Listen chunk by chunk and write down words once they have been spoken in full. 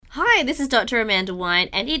Hi, this is Dr. Amanda Wine,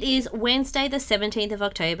 and it is Wednesday, the 17th of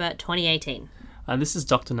October, 2018. And this is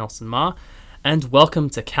Dr. Nelson Ma, and welcome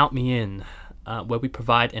to Count Me In, where we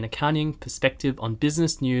provide an accounting perspective on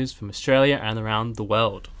business news from Australia and around the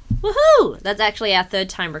world. Woohoo! That's actually our third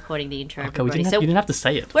time recording the intro, Okay, everybody. you didn't have to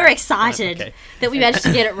say it. We're excited that we managed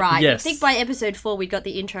to get it right. Yes. I think by episode 4 we got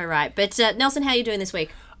the intro right. But Nelson, how are you doing this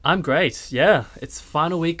week? I'm great, yeah. It's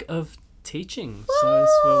final week of teaching. Woo!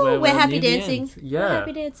 So We're happy near the dancing. end. Yeah. We're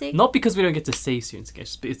happy dancing. Not because we don't get to see students again,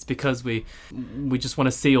 it's because we just want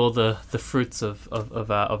to see all the fruits of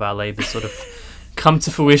our labour sort of come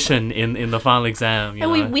to fruition in the final exam. You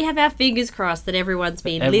know? We have our fingers crossed that everyone's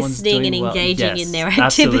been Everyone's listening and doing well. engaging Yes, in their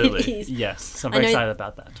absolutely. activities. Yes, so I'm very excited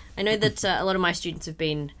about that. I know that a lot of my students have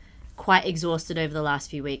been quite exhausted over the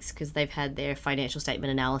last few weeks because they've had their financial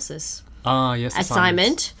statement analysis Yes,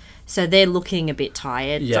 assignment. So they're looking a bit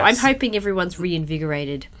tired. Yes. So I'm hoping everyone's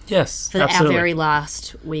reinvigorated Yes, for absolutely. our very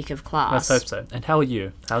last week of class. Let's hope so. And how are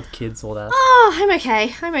you? How are the kids, all that? Oh, I'm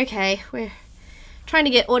okay. We're trying to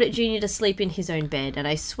get Audit Junior to sleep in his own bed, and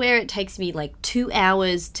I swear it takes me like 2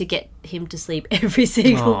 hours to get him to sleep every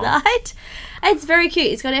single night. It's very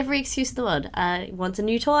cute. He's got every excuse in the world. He wants a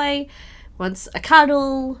new toy, wants a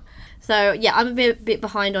cuddle. So, yeah, I'm a bit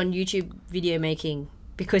behind on YouTube video making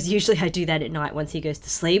because usually I do that at night once he goes to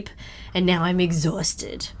sleep, and now I'm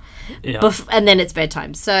exhausted. Yeah. And then it's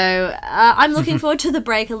bedtime. So I'm looking forward to the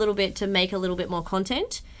break a little bit to make a little bit more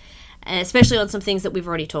content, especially on some things that we've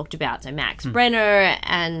already talked about. So Max Brenner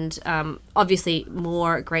and obviously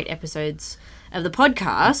more great episodes of the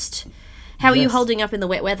podcast. How are you holding up in the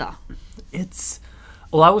wet weather?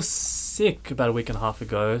 Well, I was sick about a week and a half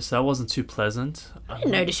ago, so that wasn't too pleasant. I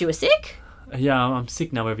didn't notice you were sick. Yeah, I'm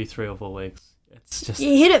sick now every 3 or 4 weeks. It's just...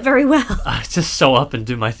 You hit it very well. I just show up and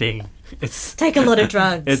do my thing. Take a lot of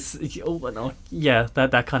drugs.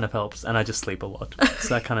 That kind of helps, and I just sleep a lot, so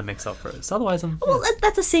that kind of makes up for it. So otherwise, Well,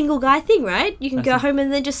 that's a single guy thing, right? You can go home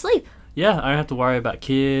and then just sleep. Yeah, I don't have to worry about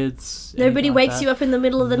kids. Nobody anything like wakes that. you up in the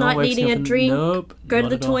middle of the No night one wakes needing me a up drink. Nope. Go to not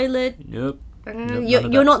the at all. toilet. Nope.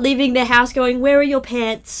 You're not leaving their house going, where are your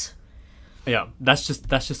pants? Yeah, that's just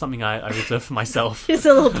something I reserve for myself. Just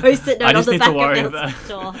a little post-it note I on just the need back to worry of about the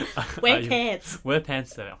door. Wear pants. Wear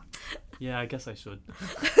pants though. Yeah, I guess I should.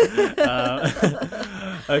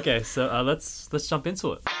 Okay, so let's jump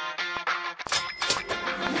into it.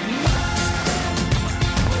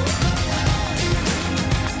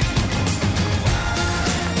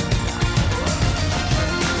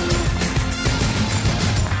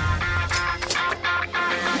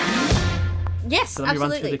 Yes, So let me run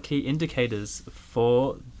through absolutely. the key indicators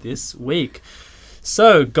for this week.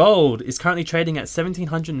 So gold is currently trading at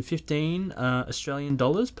 1,715 Australian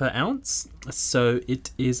dollars per ounce. So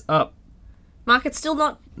it is up Market's still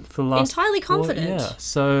not for the last entirely confident. Yeah.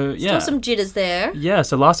 So yeah. Still some jitters there. Yeah,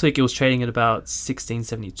 so last week it was trading at about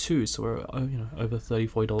 16.72, so we're over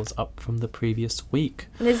 $30-40 up from the previous week.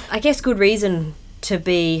 And there's, I guess, good reason to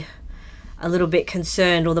be a little bit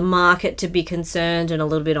concerned, or the market to be concerned and a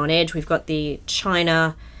little bit on edge. We've got the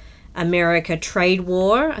China-America trade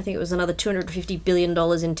war. I think it was another $250 billion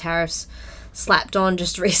in tariffs slapped on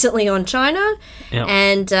just recently on China. Yep.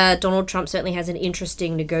 And Donald Trump certainly has an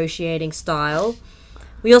interesting negotiating style.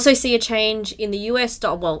 We also see a change in the US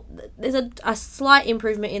dollar. Well, there's a slight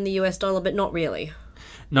improvement in the US dollar, but not really.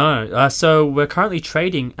 No, so we're currently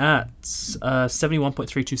trading at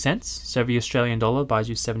 71.32 cents. So every Australian dollar buys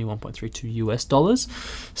you 71.32 US dollars.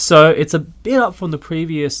 So it's a bit up from the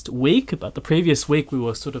previous week, but the previous week we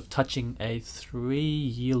were sort of touching a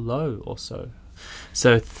 3-year low or so.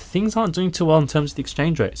 So things aren't doing too well in terms of the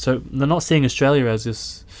exchange rate. So they're not seeing Australia as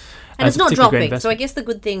this. And as it's not a particularly great dropping. So I investment. guess the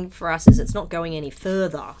good thing for us is it's not going any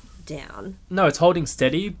further down. No, it's holding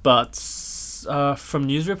steady, but from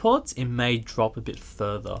news reports, it may drop a bit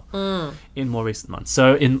further in more recent months.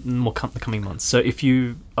 So in the coming months. So if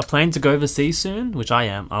you are planning to go overseas soon, which I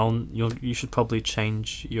am, you should probably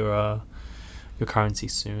change your currency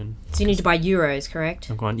soon. So you need to buy euros,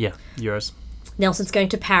 correct? I'm going, yeah, euros. Nelson's going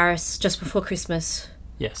to Paris just before Christmas.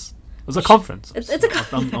 Yes. It was a conference. It's a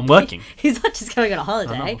conference. I'm working. He's not just going on a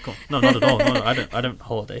holiday. No, cool. No, not at all. No, I don't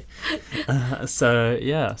holiday. So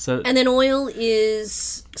yeah. So And then oil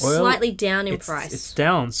is slightly down in price. It's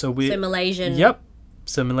down. So Malaysian. Yep.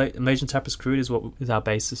 So Malaysian Tapis crude is what is our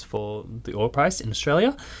basis for the oil price in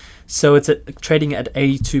Australia. So it's trading at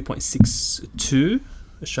 82.62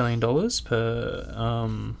 Australian dollars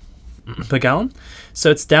per gallon. So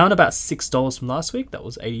it's down about $6 from last week. That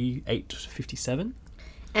was 88.57.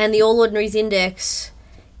 And the All Ordinaries Index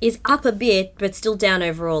is up a bit, but still down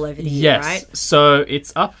overall over the year, Yes. right? So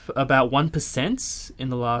it's up about 1% in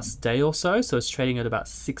the last day or so. So it's trading at about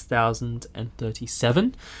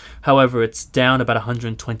 6,037. However, it's down about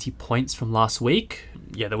 120 points from last week.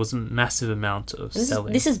 Yeah, there was a massive amount of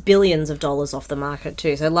selling. This is billions of dollars off the market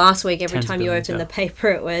too. So last week, every Tens of time you billions, opened yeah. the paper,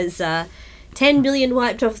 it was 10 billion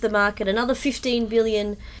wiped off the market, another 15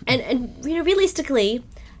 billion. And realistically,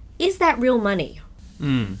 is that real money?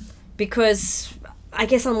 Because I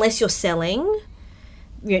guess unless you're selling,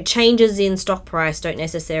 changes in stock price don't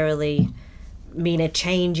necessarily mean a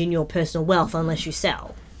change in your personal wealth unless you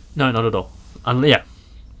sell. No, not at all. Yeah.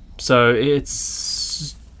 So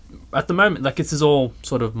it's at the moment, like, this is all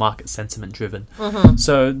sort of market sentiment driven.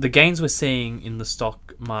 So the gains we're seeing in the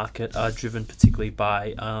stock market are driven particularly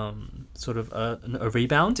by sort of a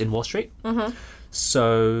rebound in Wall Street.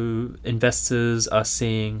 So investors are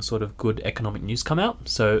seeing sort of good economic news come out.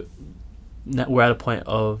 So we're at a point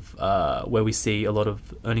of where we see a lot of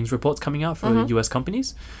earnings reports coming out for US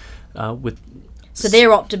companies So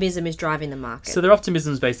their optimism is driving the market. So their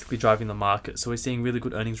optimism is basically driving the market. So we're seeing really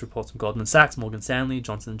good earnings reports from Goldman Sachs, Morgan Stanley,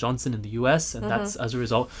 Johnson & Johnson in the US, and that's, as a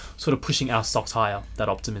result, sort of pushing our stocks higher, that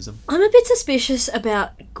optimism. I'm a bit suspicious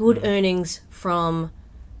about good earnings from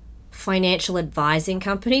financial advising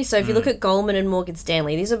companies. So if you look at Goldman and Morgan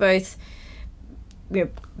Stanley, these are both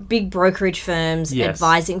big brokerage firms, Yes.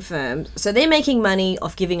 advising firms. So they're making money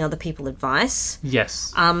off giving other people advice.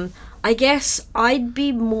 Yes. I guess I'd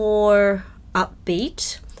be more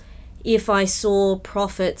upbeat if I saw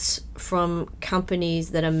profits from companies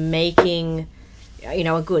that are making,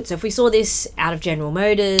 a good. So if we saw this out of General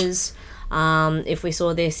Motors, if we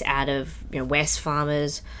saw this out of West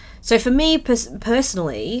Farmers. So for me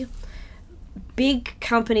personally, big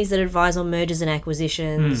companies that advise on mergers and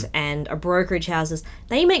acquisitions and are brokerage houses,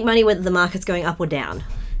 they make money whether the market's going up or down.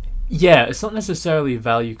 Yeah, it's not necessarily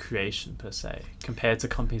value creation per se, compared to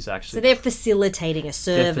companies that actually... So they're facilitating a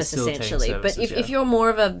service, facilitating essentially. services, But if you're more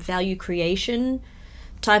of a value creation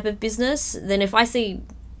type of business, then if I see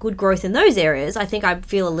good growth in those areas, I think I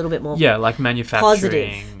feel a little bit more like manufacturing.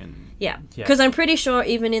 positive. And, Yeah, because I'm pretty sure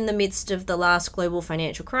even in the midst of the last global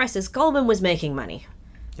financial crisis, Goldman was making money.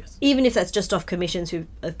 Yes. Even if that's just off commissions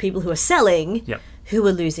of people who are selling, Yep. who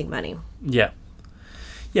are losing money. Yeah.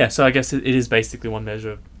 Yeah, so I guess it is basically one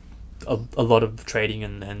measure of a lot of trading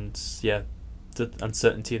and the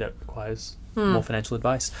uncertainty that requires more financial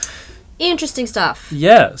advice. Interesting stuff.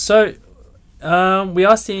 Yeah, so we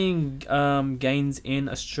are seeing gains in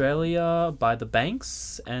Australia by the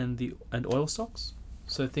banks and oil stocks.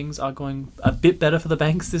 So things are going a bit better for the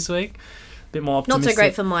banks this week. A bit more optimistic. Not so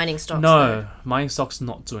great for mining stocks, No, though. mining stocks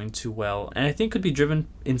not doing too well. And I think could be driven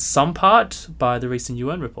in some part by the recent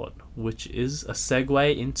UN report, which is a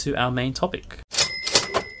segue into our main topic.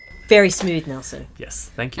 Very smooth, Nelson. Yes,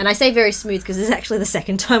 thank you. And I say very smooth because this is actually the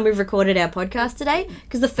second time we've recorded our podcast today,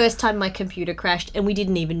 because the first time my computer crashed and we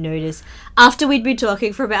didn't even notice after we'd been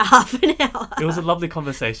talking for about half an hour. It was a lovely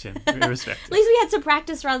conversation, irrespective. At least we had some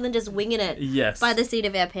practice rather than just winging it Yes. by the seat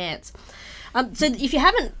of our pants. So if you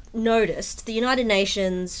haven't noticed, the United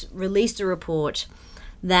Nations released a report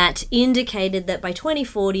that indicated that by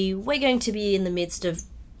 2040, we're going to be in the midst of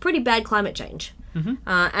pretty bad climate change.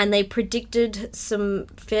 And they predicted some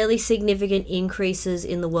fairly significant increases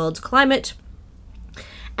in the world's climate.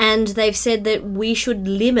 And they've said that we should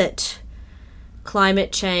limit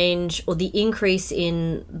climate change or the increase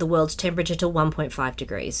in the world's temperature to 1.5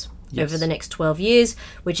 degrees over the next 12 years,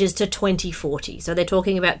 which is to 2040. So they're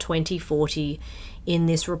talking about 2040 in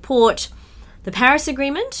this report. The Paris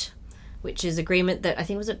Agreement, which is agreement that I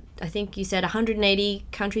think you said 180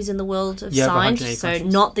 countries in the world have signed, so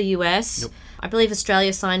countries. not the US. Nope. I believe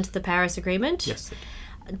Australia signed the Paris Agreement Yes.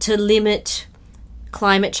 to limit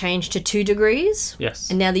climate change to 2 degrees.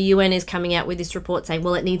 Yes. And now the UN is coming out with this report saying,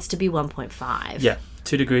 well, it needs to be 1.5. Yeah,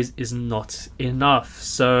 2 degrees is not enough.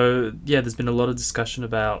 So, there's been a lot of discussion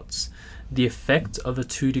about the effect of a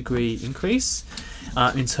 2-degree increase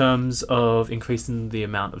in terms of increasing the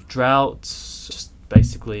amount of droughts, just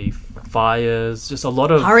basically fires, just a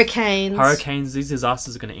lot of hurricanes. These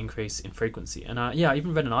disasters are going to increase in frequency. And I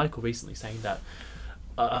even read an article recently saying that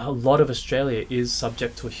a lot of Australia is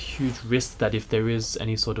subject to a huge risk that if there is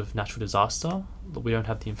any sort of natural disaster, we don't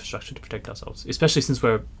have the infrastructure to protect ourselves, especially since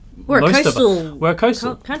we're a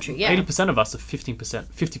coastal country. Yeah, 80% of us are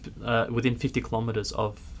 50% within 50 kilometers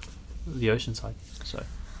of the ocean side. So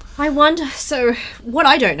I wonder. So what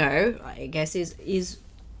I don't know, I guess, is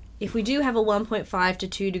if we do have a 1.5 to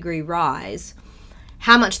 2 degree rise,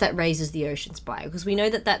 how much that raises the oceans by, because we know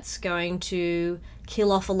that that's going to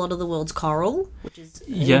kill off a lot of the world's coral, which is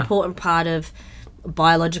an important part of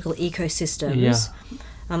biological ecosystems.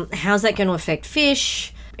 How's that going to affect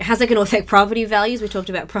fish? How's that going to affect property values? We talked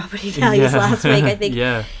about property values last week. I think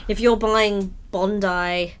if you're buying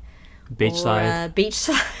Bondi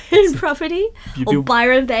beachside property or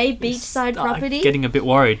Byron Bay beachside property, getting a bit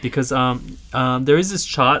worried because there is this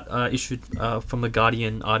chart issued from the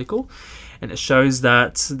Guardian article, and it shows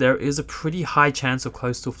that there is a pretty high chance of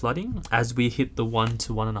coastal flooding as we hit the 1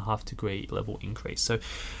 to 1.5 degree level increase. So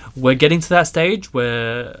we're getting to that stage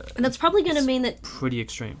where... And that's probably going to mean that... Pretty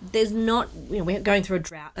extreme. There's not... we're going through a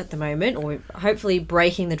drought at the moment, or we're hopefully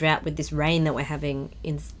breaking the drought with this rain that we're having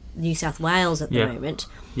in New South Wales at the moment.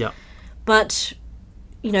 Yeah. But,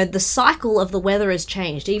 the cycle of the weather has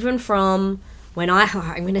changed, even from when I'm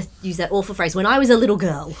going to use that awful phrase, when I was a little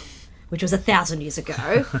girl, which was 1,000 years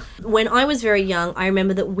ago. When I was very young, I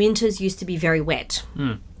remember that winters used to be very wet.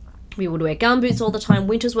 We would wear gumboots all the time.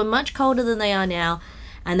 Winters were much colder than they are now,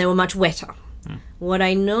 and they were much wetter. What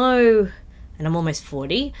I know, and I'm almost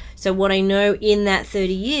 40, so what I know in that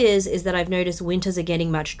 30 years is that I've noticed winters are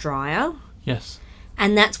getting much drier. Yes.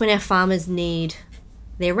 And that's when our farmers need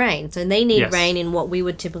their rain. So they need rain in what we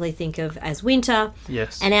would typically think of as winter.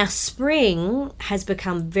 Yes. And our spring has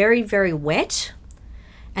become very, very wet.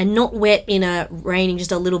 And not wet in a raining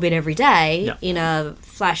just a little bit every day, in a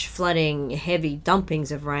flash flooding, heavy dumpings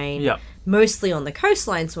of rain, mostly on the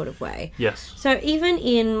coastline sort of way. Yes. So even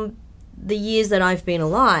in the years that I've been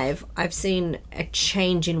alive, I've seen a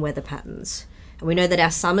change in weather patterns. And we know that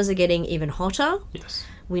our summers are getting even hotter. Yes.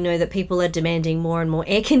 We know that people are demanding more and more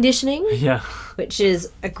air conditioning, which is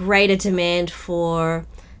a greater demand for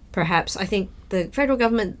perhaps, I think the federal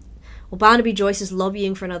government, or Barnaby Joyce is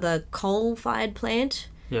lobbying for another coal-fired plant.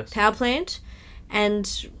 Power plant. And,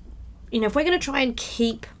 if we're going to try and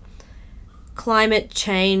keep climate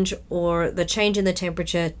change or the change in the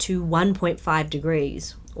temperature to 1.5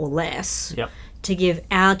 degrees or less to give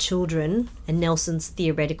our children and Nelson's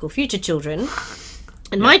theoretical future children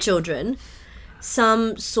and my children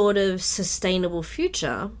some sort of sustainable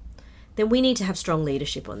future, then we need to have strong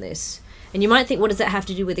leadership on this. And you might think, what does that have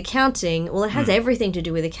to do with accounting? Well, it has everything to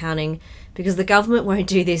do with accounting, because the government won't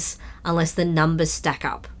do this unless the numbers stack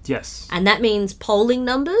up. Yes. And that means polling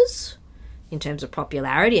numbers in terms of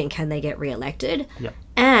popularity and can they get re-elected,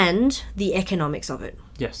 and the economics of it.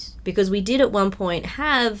 Yes. Because we did at one point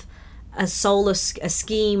have a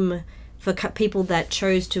scheme for people that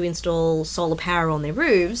chose to install solar power on their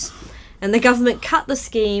roofs, and the government cut the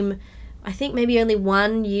scheme, I think maybe only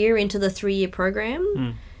 1 year into the 3-year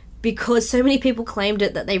program, because so many people claimed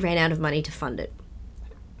it that they ran out of money to fund it.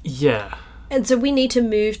 Yeah. And so we need to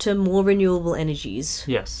move to more renewable energies.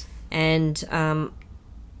 Yes. And,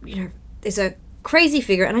 there's a crazy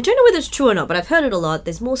figure, and I don't know whether it's true or not, but I've heard it a lot.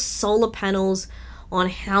 There's more solar panels on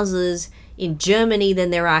houses in Germany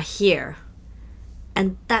than there are here.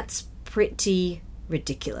 And that's pretty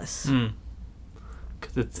ridiculous.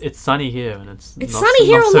 Because it's sunny here, and it's not, sunny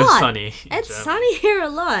here not a so lot. sunny. It's sunny here a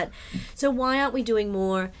lot. So why aren't we doing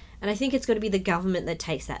more? And I think it's got to be the government that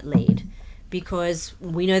takes that lead, because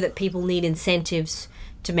we know that people need incentives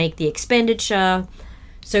to make the expenditure.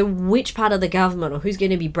 So which part of the government, or who's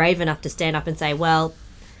going to be brave enough to stand up and say, well,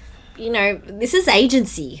 this is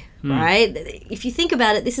agency, right? If you think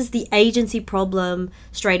about it, this is the agency problem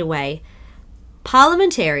straight away.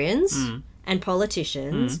 Parliamentarians and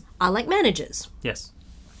politicians are like managers. Yes.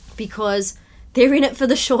 Because they're in it for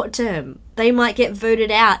the short term. They might get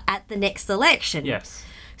voted out at the next election. Yes.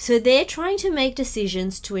 So they're trying to make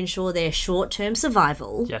decisions to ensure their short-term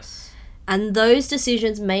survival. Yes. And those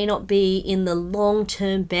decisions may not be in the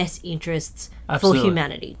long-term best interests for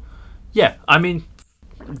humanity. Yeah, I mean,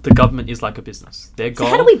 the government is like a business. Their goal,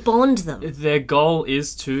 so how do we bond them? Their goal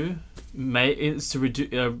is to reduce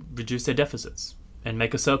their deficits and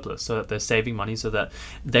make a surplus, so that they're saving money, so that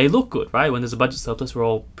they look good, right? When there's a budget surplus, we're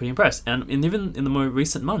all pretty impressed. And even in the more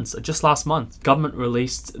recent months, just last month, government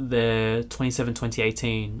released their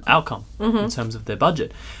 2018 outcome in terms of their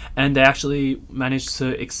budget. And they actually managed to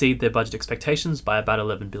exceed their budget expectations by about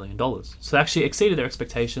 $11 billion. So they actually exceeded their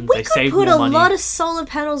expectations. They saved more money. We could put a lot of solar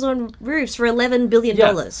panels on roofs for $11 billion.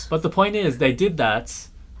 Yeah, but the point is, they did that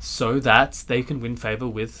so that they can win favour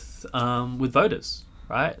with voters.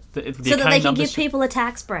 Right? So that they can give people a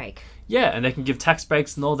tax break. Yeah, and they can give tax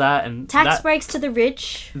breaks and all that. And tax breaks to the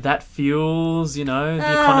rich. That fuels, the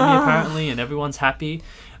economy apparently, and everyone's happy.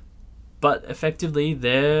 But effectively,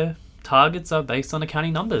 their targets are based on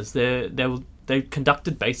accounting numbers. They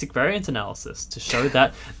conducted basic variance analysis to show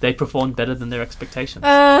that they performed better than their expectations.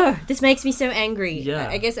 This makes me so angry. Yeah.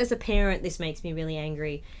 I guess as a parent, this makes me really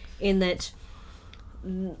angry in that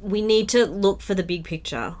we need to look for the big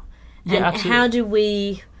picture. Yeah, and absolutely. how do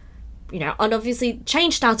we and obviously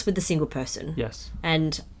change starts with the single person. Yes.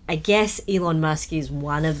 And I guess Elon Musk is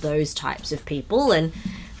one of those types of people. And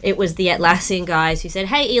it was the Atlassian guys who said,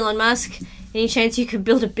 hey, Elon Musk, any chance you could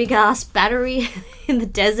build a big-ass battery in the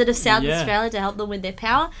desert of South Australia to help them with their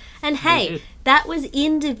power? And hey, that was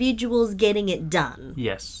individuals getting it done.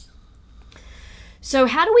 Yes. So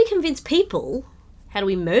how do we convince people, how do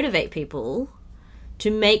we motivate people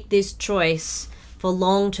to make this choice for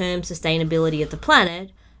long-term sustainability of the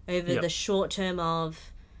planet over the short term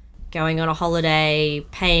of going on a holiday,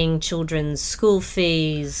 paying children's school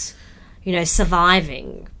fees,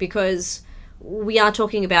 surviving? Because we are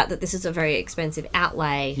talking about that this is a very expensive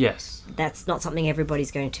outlay. Yes. That's not something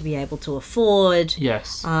everybody's going to be able to afford.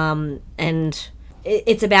 Yes. And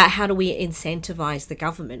it's about how do we incentivize the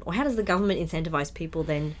government, or how does the government incentivize people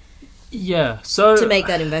then to make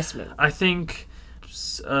that investment? I think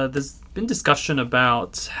there's been discussion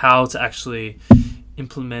about how to actually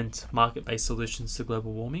implement market-based solutions to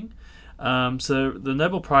global warming. So the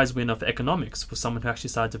Nobel Prize winner for economics was someone who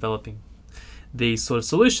actually started developing these sort of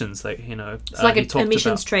solutions. It's like an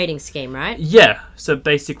emissions trading scheme, right? Yeah. So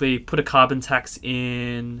basically put a carbon tax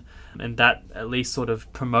in, and that at least sort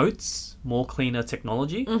of promotes more cleaner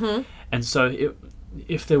technology. Mm-hmm. And so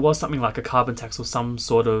if there was something like a carbon tax or some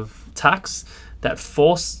sort of tax that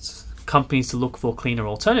forced companies to look for cleaner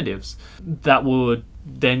alternatives, that would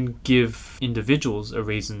then give individuals a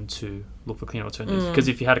reason to look for cleaner alternatives. Because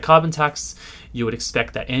if you had a carbon tax, you would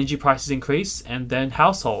expect that energy prices increase, and then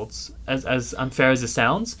households, as unfair as it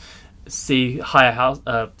sounds, see higher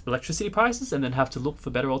electricity prices and then have to look for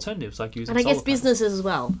better alternatives like using solar panels. And I guess panels. businesses as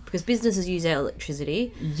well, because businesses use our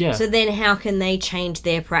electricity. Yeah. So then how can they change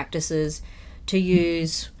their practices to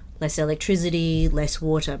use less electricity, less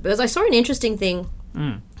water? Because I saw an interesting thing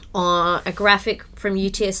on a graphic from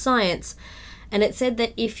UTS Science, and it said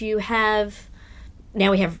that if you have...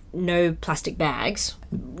 Now we have no plastic bags.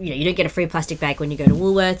 You don't get a free plastic bag when you go to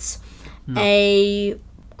Woolworths. No. A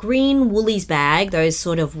green Woolies bag, those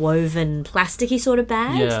sort of woven plasticky sort of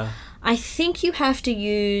bags, I think you have to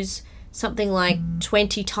use something like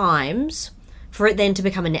 20 times for it then to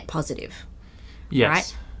become a net positive. Yes.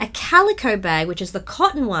 Right? A calico bag, which is the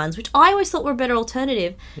cotton ones, which I always thought were a better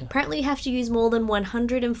alternative, apparently you have to use more than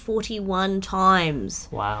 141 times.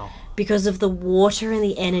 Wow. Because of the water and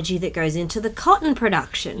the energy that goes into the cotton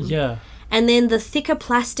production. Yeah. And then the thicker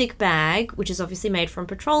plastic bag, which is obviously made from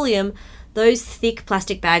petroleum, those thick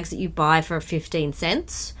plastic bags that you buy for 15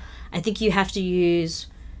 cents, I think you have to use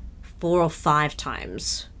 4 or 5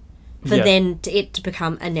 times for then it to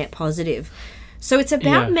become a net positive. So it's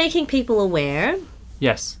about making people aware.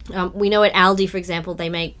 Yes. We know at Aldi, for example, they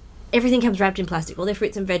make everything comes wrapped in plastic. All their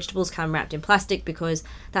fruits and vegetables come wrapped in plastic because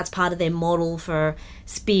that's part of their model for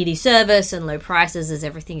speedy service and low prices as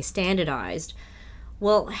everything is standardized.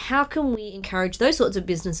 Well, how can we encourage those sorts of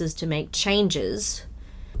businesses to make changes?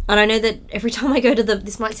 And I know that every time I go to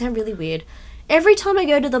this might sound really weird, every time I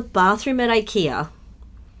go to the bathroom at IKEA,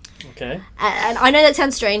 okay, and I know that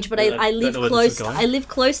sounds strange, but I live close. I live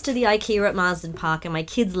close to the IKEA at Marsden Park, and my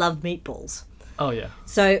kids love meatballs. Oh, yeah.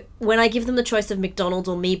 So when I give them the choice of McDonald's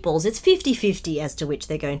or meatballs, it's 50-50 as to which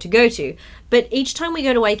they're going to go to. But each time we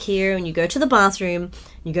go to IKEA and you go to the bathroom,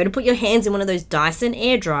 you go to put your hands in one of those Dyson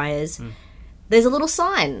air dryers, there's a little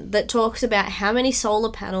sign that talks about how many solar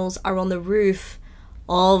panels are on the roof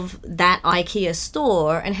of that IKEA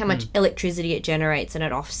store and how much electricity it generates and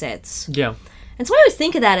it offsets. Yeah. And so I always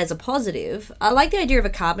think of that as a positive. I like the idea of a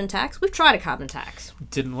carbon tax. We've tried a carbon tax. It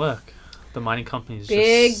didn't work. The mining companies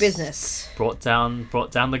Big just business. brought down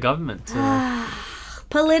the government.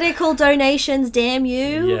 Political donations, damn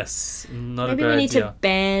you. Yes, not Maybe a great we need idea. to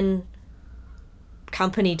ban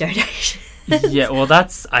company donations. Yeah, well,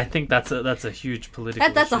 I think that's a huge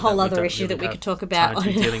political. That's a issue whole that we other don't issue that really we have could talk about. time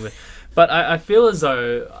to be dealing with. But I feel as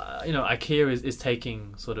though IKEA is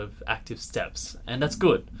taking sort of active steps, and that's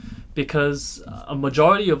good because a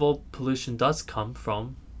majority of all pollution does come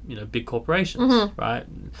from big corporations, right?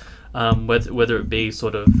 Whether it be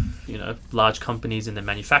sort of large companies in the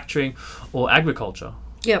manufacturing or agriculture.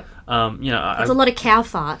 Yep. There's a lot of cow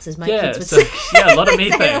farts, as my kids would so, say. a lot of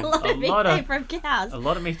methane. a lot of methane from cows. A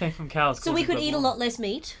lot of methane from cows. So we could eat a lot less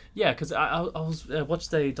meat. Yeah, because I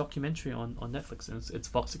watched a documentary on Netflix, and it's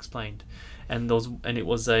Vox Explained, and it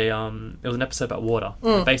was an episode about water.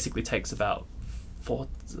 It basically takes about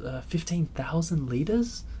 15,000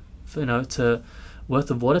 liters,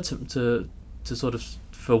 worth of water to sort of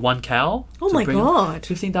for one cow. Oh my god!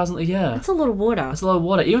 15,000. Yeah, that's a lot of water. That's a lot of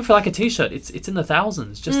water. Even for like a t-shirt, it's in the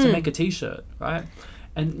thousands just to make a t-shirt, right?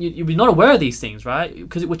 And you'd be not aware of these things, right?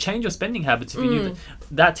 Because it would change your spending habits if you knew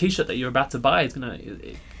that t-shirt that you're about to buy is gonna.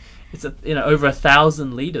 It's over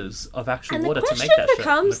 1,000 liters of actual And the water to question make that shirt.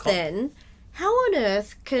 becomes then, how on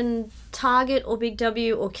earth can Target or Big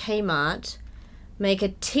W or Kmart make a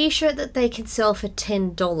t-shirt that they can sell for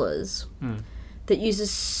 $10 that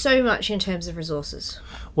uses so much in terms of resources?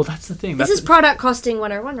 Well, that's the thing. This is product costing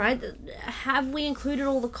 101, right? Have we included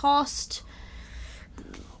all the cost?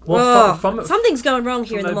 Well, something's going wrong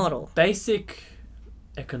here in the model. Basic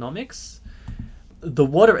economics, the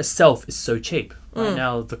water itself is so cheap. Right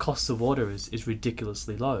now, the cost of water is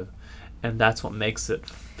ridiculously low. And that's what makes it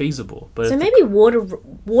feasible. But so maybe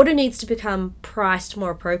water needs to become priced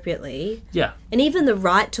more appropriately. Yeah. And even the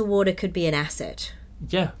right to water could be an asset.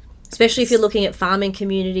 Yeah. Especially if you're looking at farming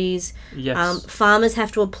communities. Yes. Farmers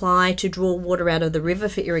have to apply to draw water out of the river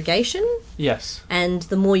for irrigation. Yes. And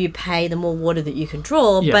the more you pay, the more water that you can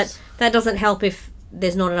draw. Yes. But that doesn't help if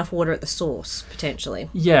there's not enough water at the source, potentially.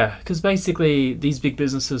 Yeah, because basically these big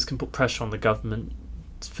businesses can put pressure on the government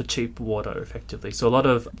for cheap water, effectively. So a lot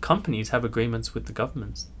of companies have agreements with the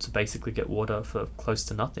governments to basically get water for close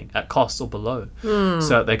to nothing, at cost or below, so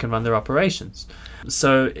that they can run their operations.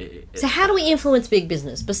 So how do we influence big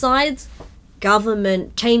business besides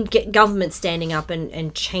get government standing up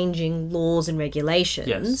and changing laws and regulations?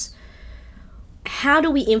 Yes. How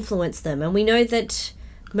do we influence them? And we know that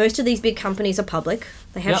most of these big companies are public.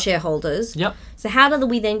 They have shareholders. Yep. So how do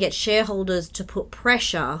we then get shareholders to put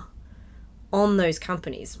pressure on those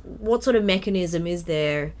companies? What sort of mechanism is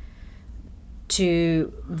there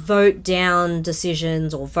to vote down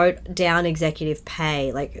decisions or vote down executive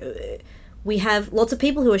pay? Like, we have lots of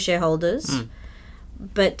people who are shareholders,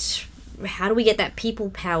 but how do we get that people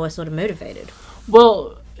power sort of motivated?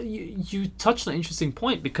 Well, you touched on an interesting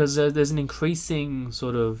point, because there's an increasing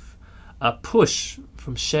sort of push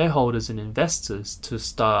from shareholders and investors to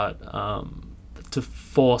start to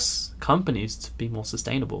force companies to be more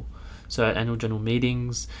sustainable. So at annual general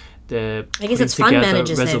meetings, they're I guess it's fund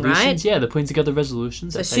managers then, right? Yeah, they're putting together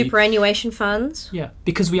resolutions. So superannuation funds? Yeah,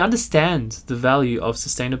 because we understand the value of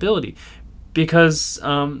sustainability. Because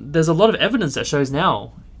there's a lot of evidence that shows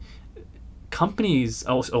now companies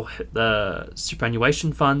or the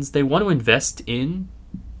superannuation funds, they want to invest in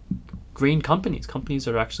green companies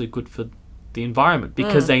that are actually good for the environment,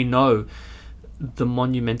 because they know the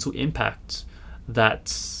monumental impact that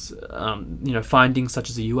findings such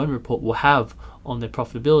as the UN report will have on their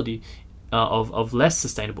profitability of less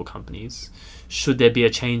sustainable companies, should there be a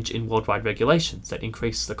change in worldwide regulations that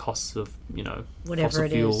increase the costs of fossil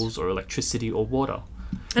fuels or electricity or water.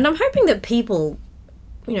 And I'm hoping that people,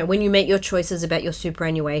 when you make your choices about your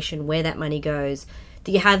superannuation, where that money goes,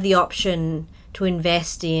 that you have the option to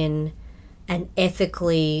invest in an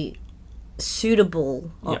ethically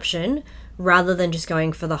suitable option rather than just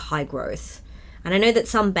going for the high growth. And I know that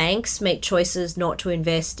some banks make choices not to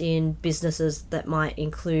invest in businesses that might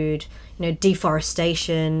include,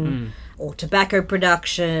 deforestation or tobacco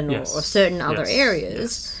production or certain other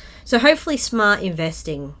areas. So hopefully smart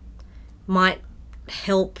investing might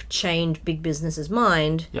help change big businesses'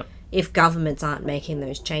 mind if governments aren't making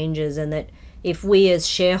those changes, and that if we as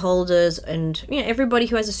shareholders and everybody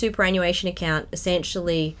who has a superannuation account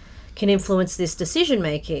essentially can influence this decision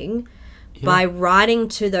making by writing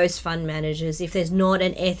to those fund managers if there's not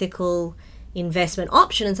an ethical investment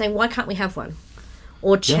option and saying, why can't we have one?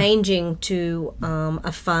 Or changing to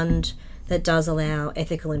a fund that does allow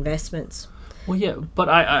ethical investments. Well, yeah, but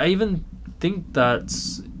I even think that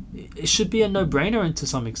it should be a no-brainer to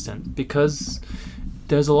some extent, because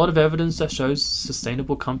there's a lot of evidence that shows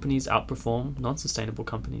sustainable companies outperform non-sustainable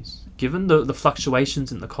companies. Given the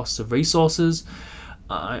fluctuations in the cost of resources,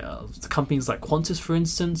 companies like Qantas, for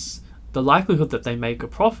instance, the likelihood that they make a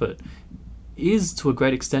profit is to a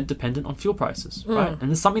great extent dependent on fuel prices, right?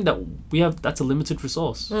 And it's something that we have, that's a limited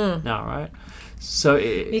resource now, right? So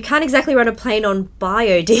you can't exactly run a plane on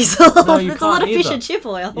biodiesel. No, you it's can't a lot of either. fish and chip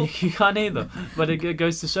oil. You can't either. But it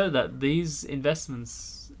goes to show that these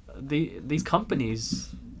investments, these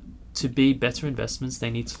companies, to be better investments, they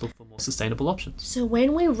need to look for more sustainable options. So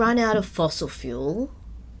when we run out of fossil fuel,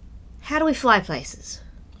 how do we fly places?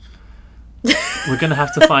 We're going to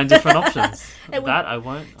have to find different options. That I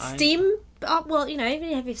won't. Steam. Well, even if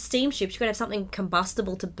you have steamships, you've got to have something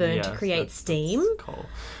combustible to burn to create steam. That's cool.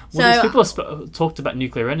 Well, so people have talked about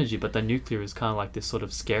nuclear energy, but then nuclear is kind of like this sort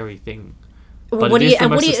of scary thing. Well, but it is the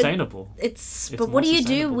most sustainable. But what do you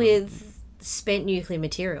do with spent nuclear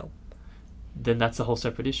material? Then that's a whole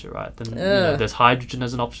separate issue, right? Then there's hydrogen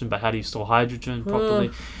as an option, but how do you store hydrogen properly?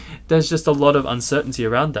 There's just a lot of uncertainty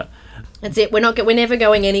around that. That's it. We're never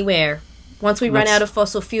going anywhere. Once we run out of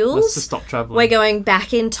fossil fuels, let's just stop traveling. We're going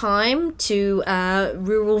back in time to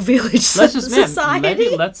rural village society. Maybe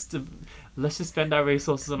let's just spend our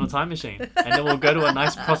resources on a time machine, and then we'll go to a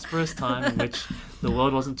nice prosperous time in which the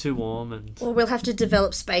world wasn't too warm. And Or we'll have to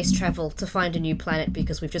develop space travel to find a new planet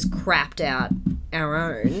because we've just crapped out our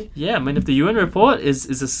own. yeah, I mean, if the UN report is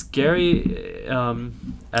as scary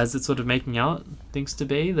as it's sort of making out things to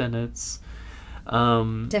be, then it's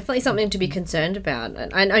Definitely something to be concerned about.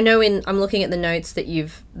 And I know I'm looking at the notes that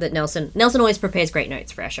Nelson always prepares great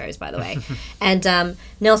notes for our shows, by the way. And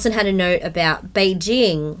Nelson had a note about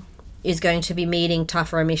Beijing is going to be meeting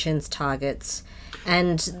tougher emissions targets.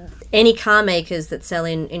 And any car makers that sell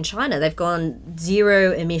in China, they've gone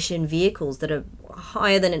zero emission vehicles that are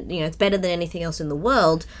higher than, it's better than anything else in the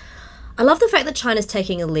world. I love the fact that China's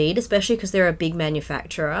taking a lead, especially because they're a big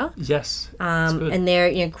manufacturer. yes, it's good. And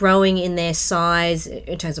they're growing in their size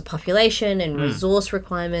in terms of population and resource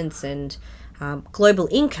requirements and global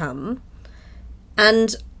income.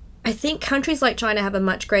 And I think countries like China have a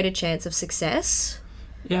much greater chance of success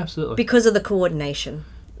Yeah, absolutely. because of the coordination.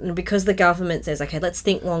 And because the government says, okay, let's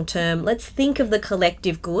think long term, let's think of the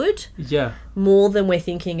collective good Yeah, more than we're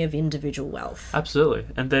thinking of individual wealth. absolutely.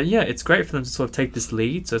 And then, it's great for them to sort of take this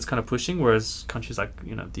lead, so it's kind of pushing, whereas countries like,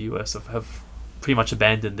 the US have pretty much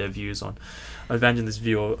abandoned this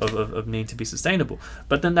view of needing to be sustainable.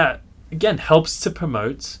 But then that, again, helps to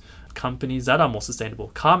promote companies that are more sustainable.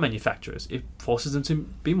 Car manufacturers, it forces them to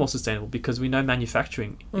be more sustainable because we know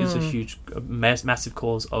manufacturing is a huge, massive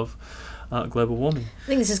cause of global warming. I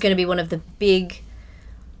think this is going to be one of the big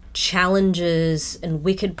challenges and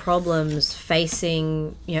wicked problems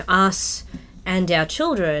facing us and our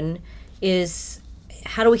children is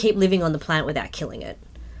how do we keep living on the planet without killing it?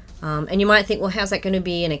 And you might think, well, how's that going to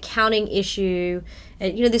be an accounting issue?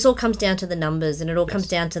 And, this all comes down to the numbers, and it all comes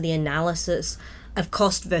down to the analysis of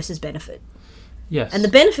cost versus benefit. Yes. And the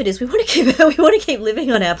benefit is we want to keep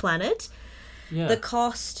living on our planet. Yeah. The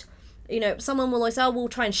cost, someone will always say, we'll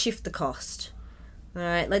try and shift the cost. All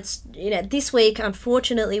right, this week,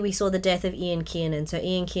 unfortunately, we saw the death of Ian Kiernan. So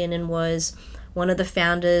Ian Kiernan was one of the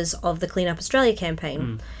founders of the Clean Up Australia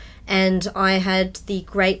campaign. And I had the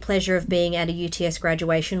great pleasure of being at a UTS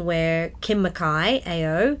graduation where Kim Mackay,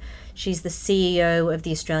 AO, she's the CEO of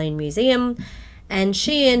the Australian Museum, and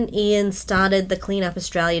she and Ian started the Clean Up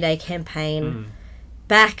Australia Day campaign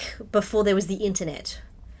back before there was the internet.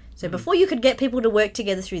 So before you could get people to work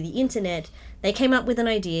together through the internet, they came up with an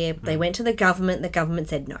idea. They went to the government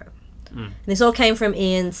said no. And this all came from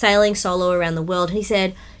Ian sailing solo around the world. And he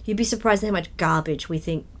said, you'd be surprised at how much garbage we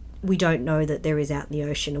don't know that there is out in the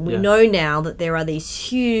ocean. And we know now that there are these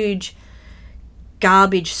huge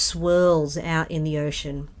garbage swirls out in the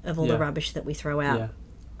ocean of all the rubbish that we throw out. Yeah.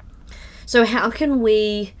 So how can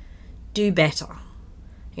we do better?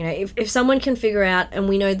 If someone can figure out, and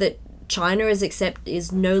we know that China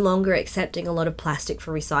is no longer accepting a lot of plastic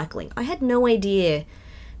for recycling. I had no idea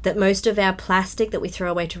that most of our plastic that we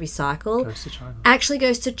throw away to recycle actually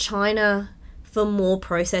goes to China for more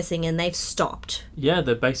processing, and they've stopped. Yeah,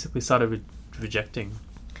 they basically started rejecting.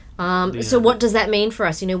 So what does that mean for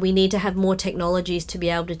us? We need to have more technologies to be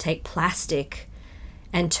able to take plastic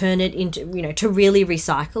and turn it into, to really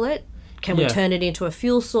recycle it. Can we turn it into a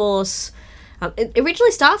fuel source? It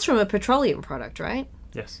originally starts from a petroleum product, right?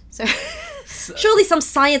 Yes. So surely some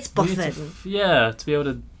science buff it. To be able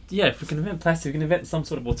to, if we can invent plastic, we can invent some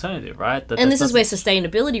sort of alternative, right? And this is where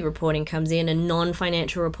sustainability reporting comes in, and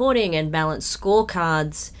non-financial reporting and balanced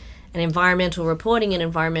scorecards and environmental reporting and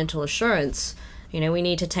environmental assurance. We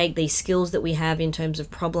need to take these skills that we have in terms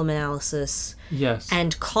of problem analysis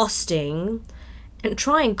and costing and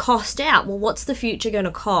try and cost out, well, what's the future going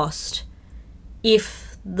to cost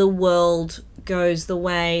if the world goes the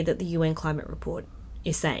way that the UN climate report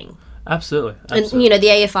is saying? Absolutely. And, the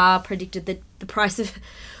AFR predicted that the price of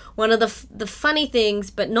one of the funny things,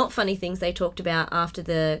 but not funny things they talked about after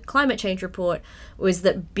the climate change report was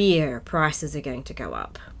that beer prices are going to go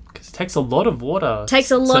up. Because it takes a lot of water.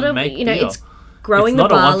 Takes a lot of, beer. it's growing it's the not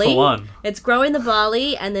barley. A 1-for-1. It's growing the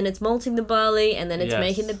barley, and then it's malting the barley, and then it's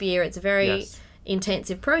making the beer. It's a very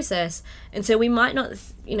intensive process. And so we might not,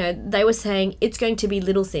 they were saying it's going to be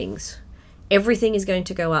little things. Everything is going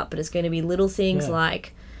to go up, but it's going to be little things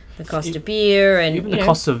like the cost of beer and even the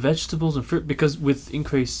cost of vegetables and fruit, because with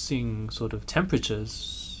increasing sort of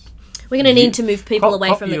temperatures, we're going to need to move people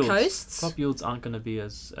away from yields, the coasts. Crop yields aren't going to be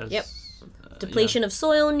as depletion of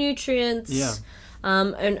soil nutrients.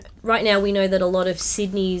 And right now we know that a lot of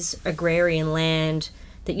Sydney's agrarian land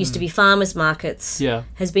that used to be farmers markets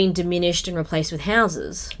has been diminished and replaced with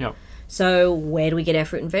houses. So where do we get our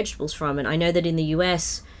fruit and vegetables from? And I know that in the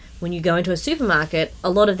US, when you go into a supermarket,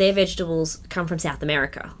 a lot of their vegetables come from South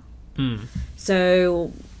America.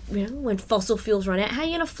 So when fossil fuels run out, how are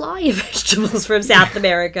you going to fly your vegetables from South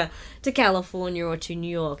America to California or to New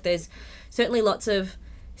York? There's certainly lots of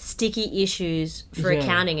sticky issues for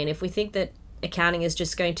accounting, and if we think that accounting is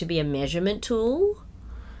just going to be a measurement tool,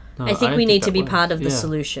 I think we need to be part of the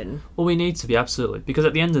solution. Well, we need to be, absolutely, because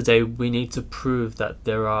at the end of the day, we need to prove that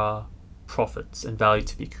there are profits and value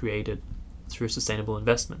to be created through sustainable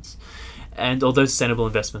investments. And although sustainable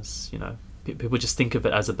investments, people just think of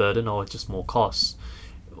it as a burden or just more costs,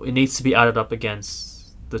 it needs to be added up against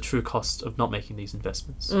the true cost of not making these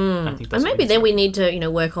investments. I think that's and maybe then we need to,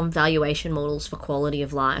 work on valuation models for quality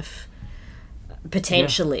of life,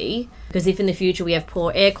 potentially. Because if in the future we have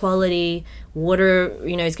poor air quality, water,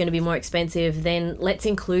 is going to be more expensive, then let's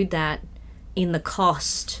include that in the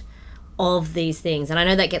cost of these things. And I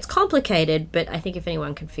know that gets complicated, but I think if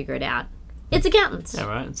anyone can figure it out, it's accountants. Yeah,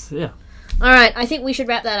 right. All right, I think we should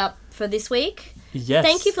wrap that up for this week. Yes.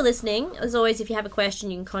 Thank you for listening. As always, if you have a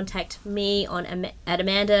question, you can contact me at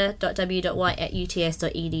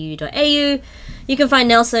amanda.w.white@uts.edu.au. You can find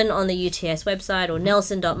Nelson on the UTS website or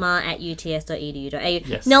nelson.ma@uts.edu.au.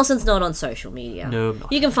 Yes. Nelson's not on social media. No, I'm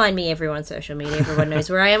not. You can find me everywhere on social media. Everyone knows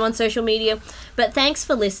where I am on social media. But thanks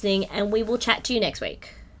for listening, and we will chat to you next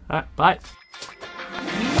week. All right, bye.